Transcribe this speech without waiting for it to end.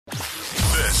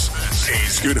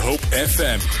is Good Hope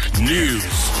FM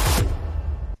News.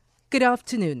 Good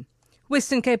afternoon.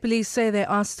 Western Cape Police say they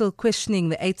are still questioning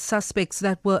the 8 suspects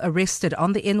that were arrested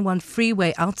on the N1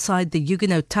 freeway outside the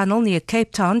Huguenot Tunnel near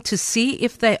Cape Town to see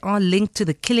if they are linked to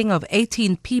the killing of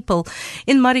 18 people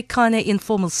in Marikana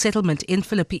Informal Settlement in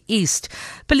Phillipi East.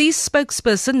 Police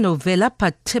spokesperson Novella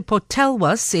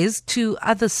Potelwa says 2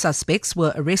 other suspects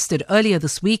were arrested earlier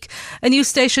this week. A new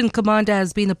station commander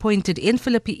has been appointed in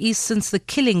Phillipi East since the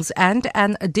killings, and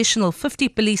an additional 50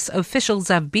 police officials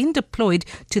have been deployed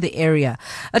to the area.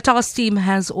 A task team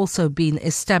has also been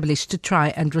established to try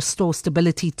and restore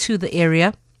stability to the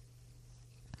area.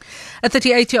 A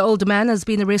 38-year-old man has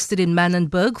been arrested in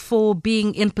Manenberg for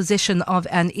being in possession of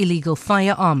an illegal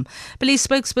firearm. Police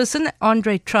spokesperson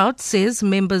Andre Trout says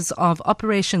members of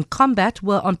Operation Combat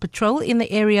were on patrol in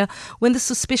the area when the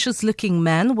suspicious-looking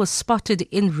man was spotted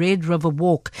in Red River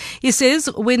Walk. He says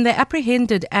when they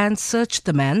apprehended and searched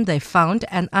the man, they found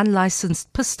an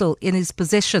unlicensed pistol in his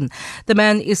possession. The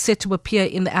man is set to appear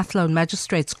in the Athlone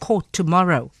Magistrates Court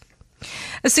tomorrow.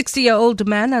 A 60-year-old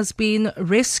man has been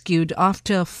rescued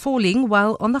after falling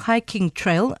while on the hiking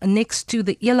trail next to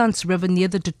the Elands River near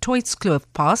the Du Toitskloof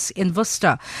Pass in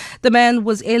Worcester. The man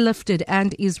was airlifted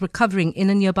and is recovering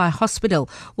in a nearby hospital.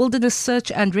 Wilderness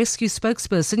Search and Rescue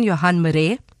spokesperson Johan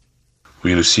Mare.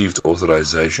 We received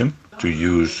authorization to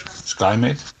use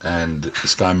SkyMed, and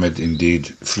SkyMed indeed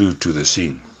flew to the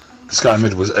scene.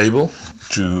 SkyMed was able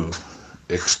to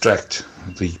extract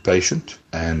the patient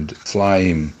and fly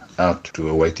him out to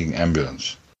a waiting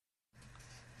ambulance.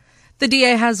 The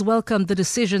DA has welcomed the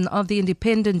decision of the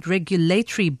Independent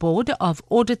Regulatory Board of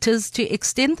Auditors to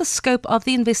extend the scope of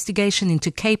the investigation into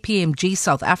KPMG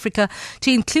South Africa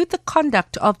to include the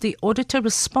conduct of the auditor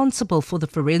responsible for the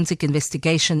forensic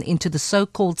investigation into the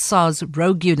so-called SARS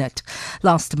rogue unit.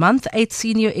 Last month, 8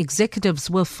 senior executives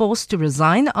were forced to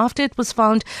resign after it was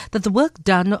found that the work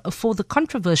done for the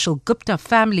controversial Gupta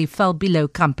family fell below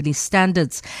company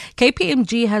standards.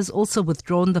 KPMG has also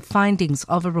withdrawn the findings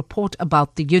of a report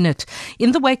about the unit.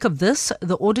 In the wake of this,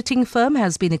 the auditing firm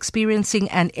has been experiencing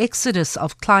an exodus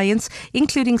of clients,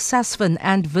 including Sasfin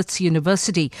and Wits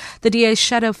University. The DA's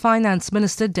Shadow Finance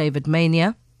Minister, David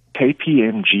Mania.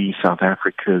 KPMG South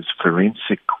Africa's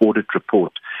forensic audit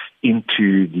report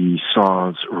into the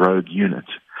SARS rogue unit,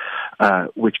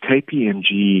 which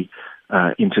KPMG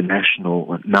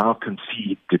International now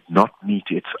concede did not meet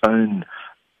its own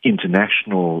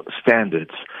international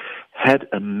standards, had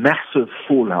a massive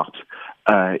fallout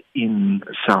in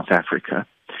South Africa.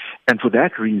 And for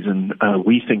that reason,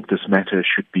 we think this matter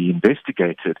should be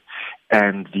investigated,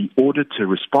 and the auditor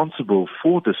responsible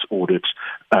for this audit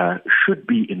should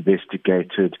be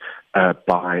investigated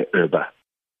by IRBA.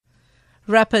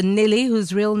 Rapper Nelly,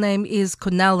 whose real name is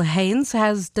Cornell Haynes,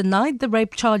 has denied the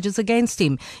rape charges against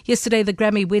him. Yesterday, the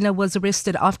Grammy winner was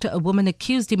arrested after a woman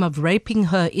accused him of raping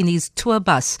her in his tour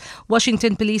bus.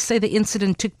 Washington police say the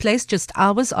incident took place just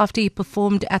hours after he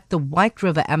performed at the White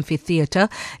River Amphitheatre.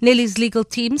 Nelly's legal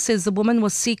team says the woman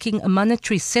was seeking a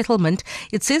monetary settlement.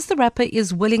 It says the rapper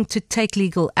is willing to take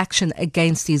legal action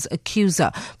against his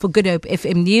accuser. For Good Hope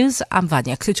FM News, I'm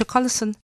Vanya Kluter-Collison.